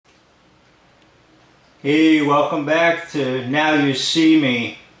Hey, welcome back to Now You See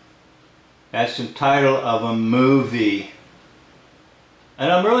Me. That's the title of a movie.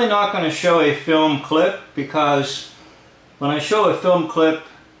 And I'm really not going to show a film clip because when I show a film clip,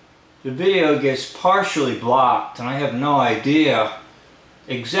 the video gets partially blocked and I have no idea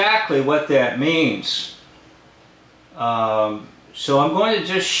exactly what that means. So I'm going to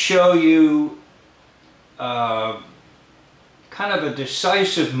just show you kind of a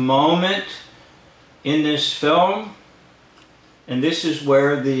decisive moment in this film, and this is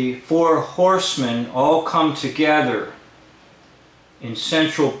where the four horsemen all come together in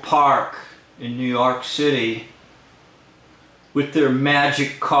Central Park in New York City with their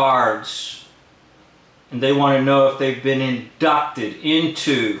magic cards, and they want to know if they've been inducted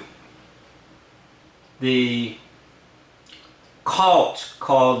into the cult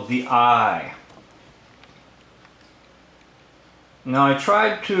called the Eye. Now, I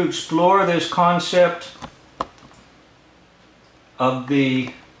tried to explore this concept of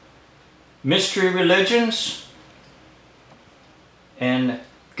the mystery religions and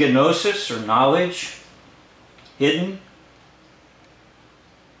gnosis, or knowledge, hidden,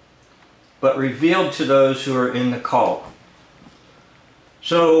 but revealed to those who are in the cult.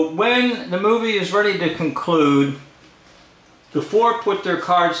 So when the movie is ready to conclude, the four put their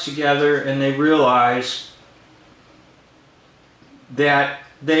cards together and they realize that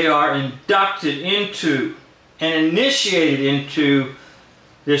they are inducted into and initiated into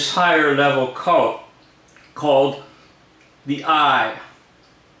this higher level cult called the Eye.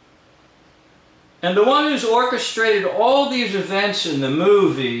 And the one who's orchestrated all these events in the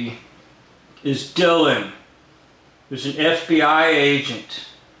movie is Dylan, who's an FBI agent.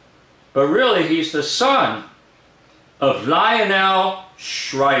 But really he's the son of Lionel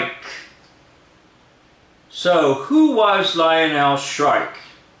Shrike. So, who was Lionel Shrike?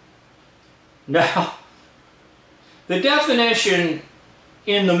 Now, the definition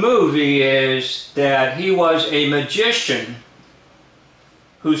in the movie is that he was a magician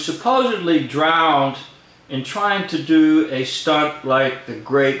who supposedly drowned in trying to do a stunt like the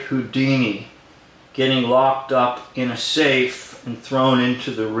great Houdini, getting locked up in a safe and thrown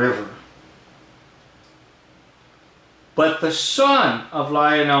into the river. But the son of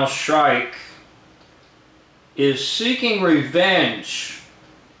Lionel Shrike is seeking revenge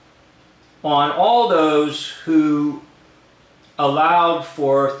on all those who allowed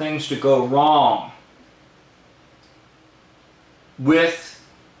for things to go wrong with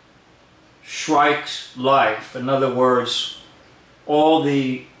Shrike's life. In other words, all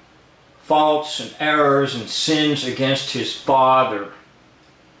the faults and errors and sins against his father.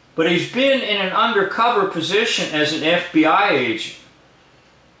 But he's been in an undercover position as an FBI agent.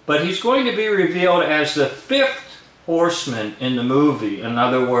 But he's going to be revealed as the fifth horseman in the movie. In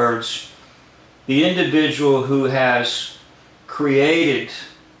other words, the individual who has created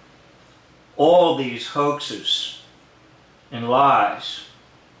all these hoaxes and lies.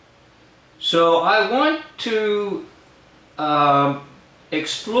 So I want to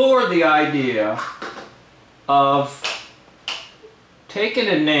explore the idea of taking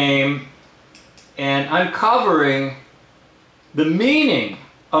a name and uncovering the meaning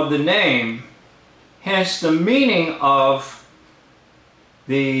of the name, hence the meaning of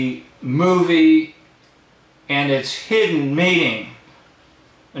the movie and its hidden meaning.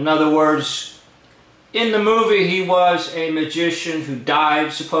 In other words, in the movie he was a magician who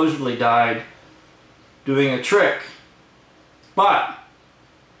died, supposedly died, doing a trick. But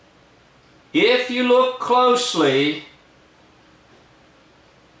if you look closely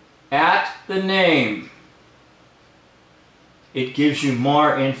at the name, it gives you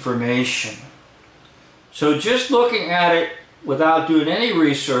more information. So just looking at it without doing any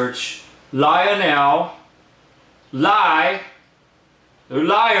research, Lionel, lie, they're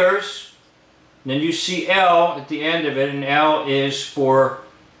liars, and then you see L at the end of it, and L is for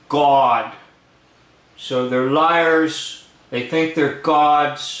God. So they're liars, they think they're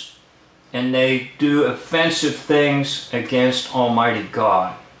gods, and they do offensive things against Almighty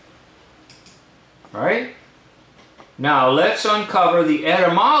God. Right? Now let's uncover the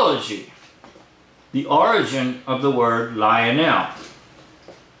etymology, the origin of the word Lionel.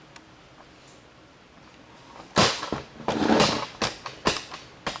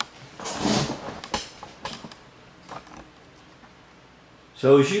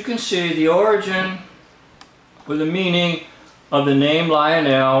 So as you can see, the origin or the meaning of the name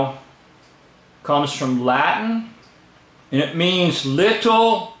Lionel comes from Latin, and it means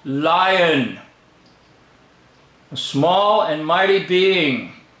little lion. A small and mighty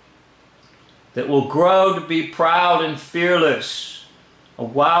being that will grow to be proud and fearless, a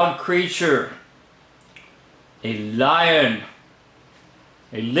wild creature a lion,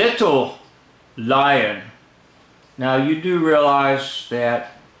 a little lion. Now you do realize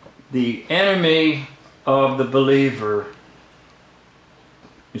that the enemy of the believer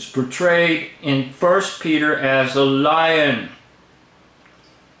is portrayed in 1 Peter as a lion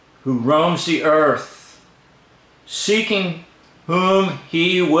who roams the earth, seeking whom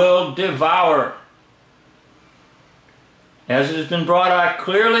he will devour. As it has been brought out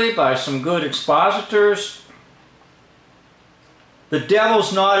clearly by some good expositors, the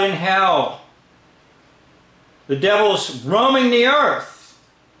devil's not in hell. The devil's roaming the earth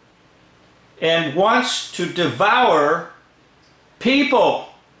and wants to devour people.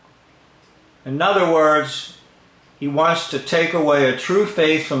 In other words, he wants to take away a true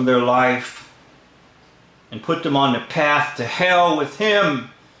faith from their life and put them on the path to hell with him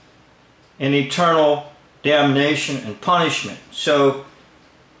in eternal damnation and punishment. So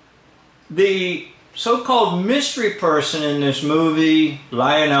the so-called mystery person in this movie,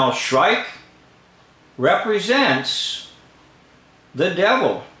 Lionel Shrike, represents the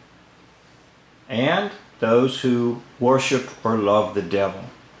devil and those who worship or love the devil.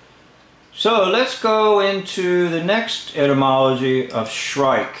 So let's go into the next etymology of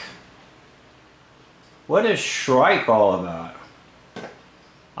Shrike. What is Shrike all about?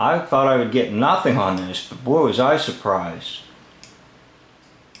 I thought I would get nothing on this, but boy was I surprised.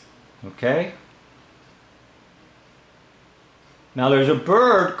 Okay? Now there's a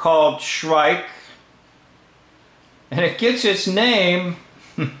bird called Shrike, and it gets its name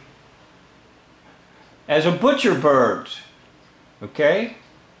as a butcher bird. Okay?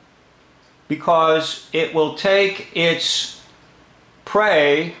 Because it will take its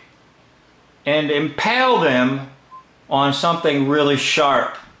prey and impale them on something really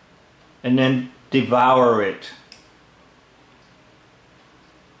sharp and then devour it.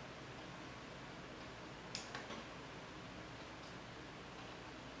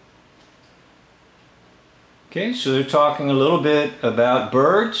 Okay, so they're talking a little bit about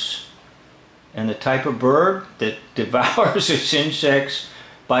birds and the type of bird that devours its insects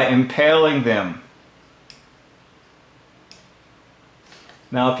by impaling them.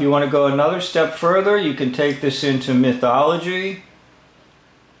 Now if you want to go another step further, you can take this into mythology.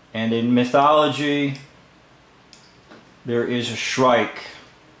 And in mythology, there is a Shrike.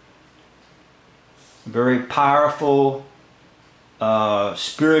 A very powerful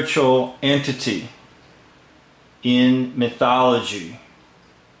spiritual entity in mythology.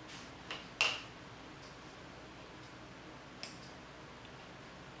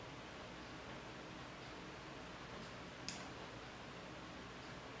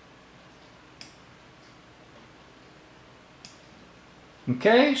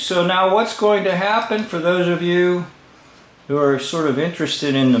 Okay, so now what's going to happen for those of you who are sort of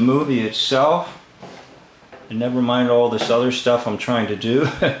interested in the movie itself, and never mind all this other stuff I'm trying to do,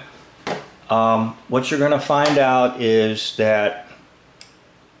 what you're going to find out is that,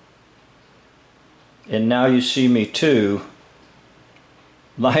 and now you see me too,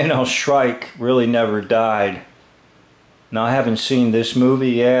 Lionel Shrike really never died. Now I haven't seen this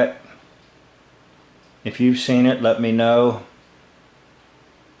movie yet. If you've seen it, let me know.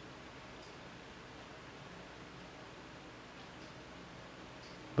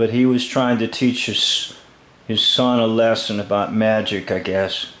 But he was trying to teach his son a lesson about magic, I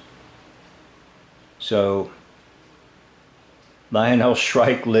guess. So Lionel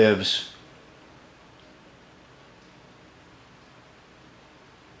Shrike lives.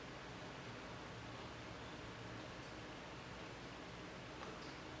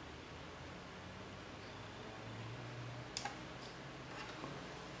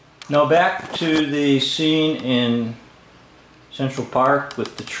 Now back to the scene in Central Park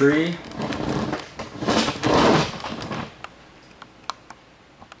with the tree.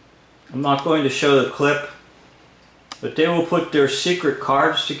 I'm not going to show the clip, but they will put their secret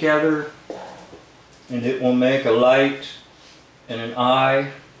cards together and it will make a light and an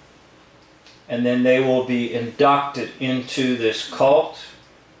eye, and then they will be inducted into this cult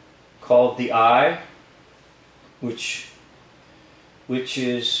called the Eye, which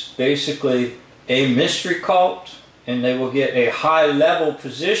is basically a mystery cult, and they will get a high level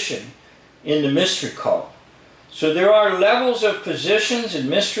position in the mystery cult. So there are levels of positions in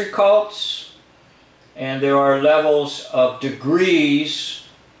mystery cults, and there are levels of degrees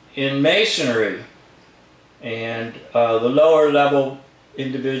in Masonry. And the lower level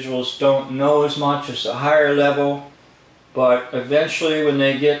individuals don't know as much as the higher level, but eventually when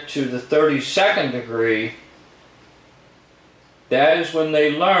they get to the 32nd degree, that is when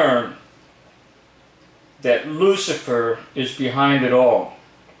they learn that Lucifer is behind it all.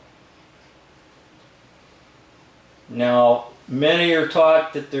 Now, many are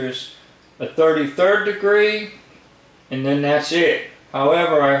taught that there's a 33rd degree, and then that's it.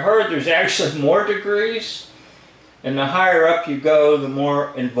 However, I heard there's actually more degrees, and the higher up you go, the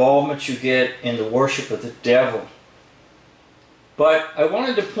more involvement you get in the worship of the devil. But I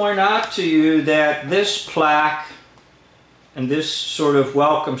wanted to point out to you that this plaque and this sort of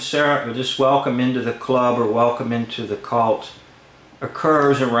welcome ceremony, this welcome into the club or welcome into the cult,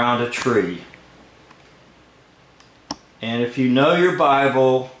 occurs around a tree. And if you know your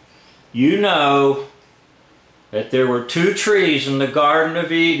Bible, you know that there were two trees in the Garden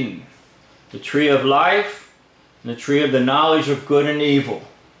of Eden, the tree of life and the tree of the knowledge of good and evil.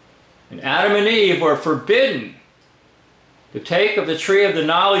 And Adam and Eve were forbidden to take of the tree of the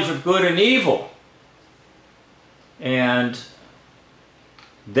knowledge of good and evil. And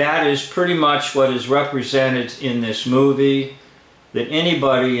that is pretty much what is represented in this movie, that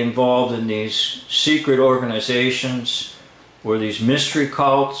anybody involved in these secret organizations or these mystery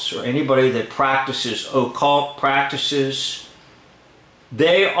cults or anybody that practices occult practices,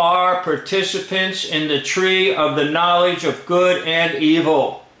 they are participants in the tree of the knowledge of good and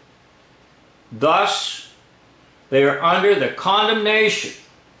evil. Thus, they are under the condemnation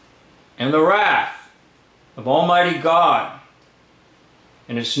and the wrath of Almighty God.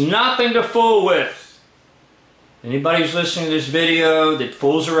 And it's nothing to fool with. Anybody who's listening to this video that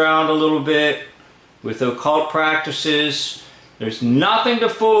fools around a little bit with occult practices, there's nothing to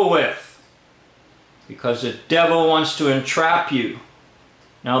fool with, because the devil wants to entrap you.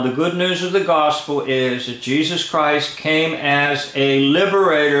 Now, the good news of the gospel is that Jesus Christ came as a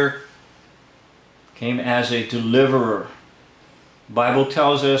liberator, came as a deliverer. The Bible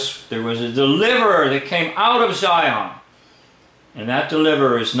tells us there was a deliverer that came out of Zion, and that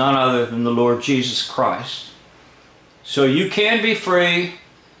deliverer is none other than the Lord Jesus Christ. So you can be free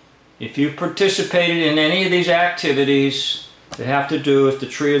if you've participated in any of these activities that have to do with the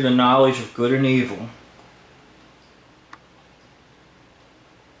tree of the knowledge of good and evil.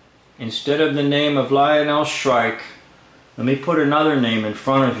 Instead of the name of Lionel Shrike, let me put another name in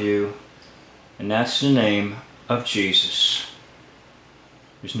front of you, and that's the name of Jesus.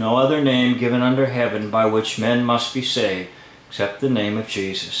 There's no other name given under heaven by which men must be saved except the name of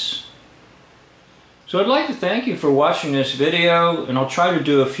Jesus. So I'd like to thank you for watching this video, and I'll try to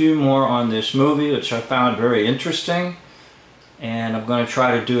do a few more on this movie, which I found very interesting. And I'm going to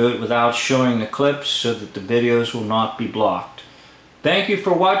try to do it without showing the clips so that the videos will not be blocked. Thank you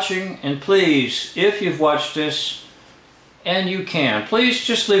for watching, and please, if you've watched this, and you can, please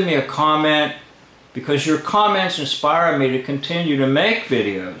just leave me a comment, because your comments inspire me to continue to make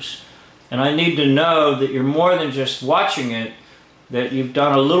videos. And I need to know that you're more than just watching it, that you've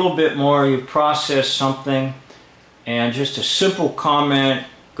done a little bit more, you've processed something, and just a simple comment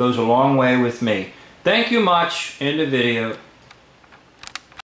goes a long way with me. Thank you much. End of video.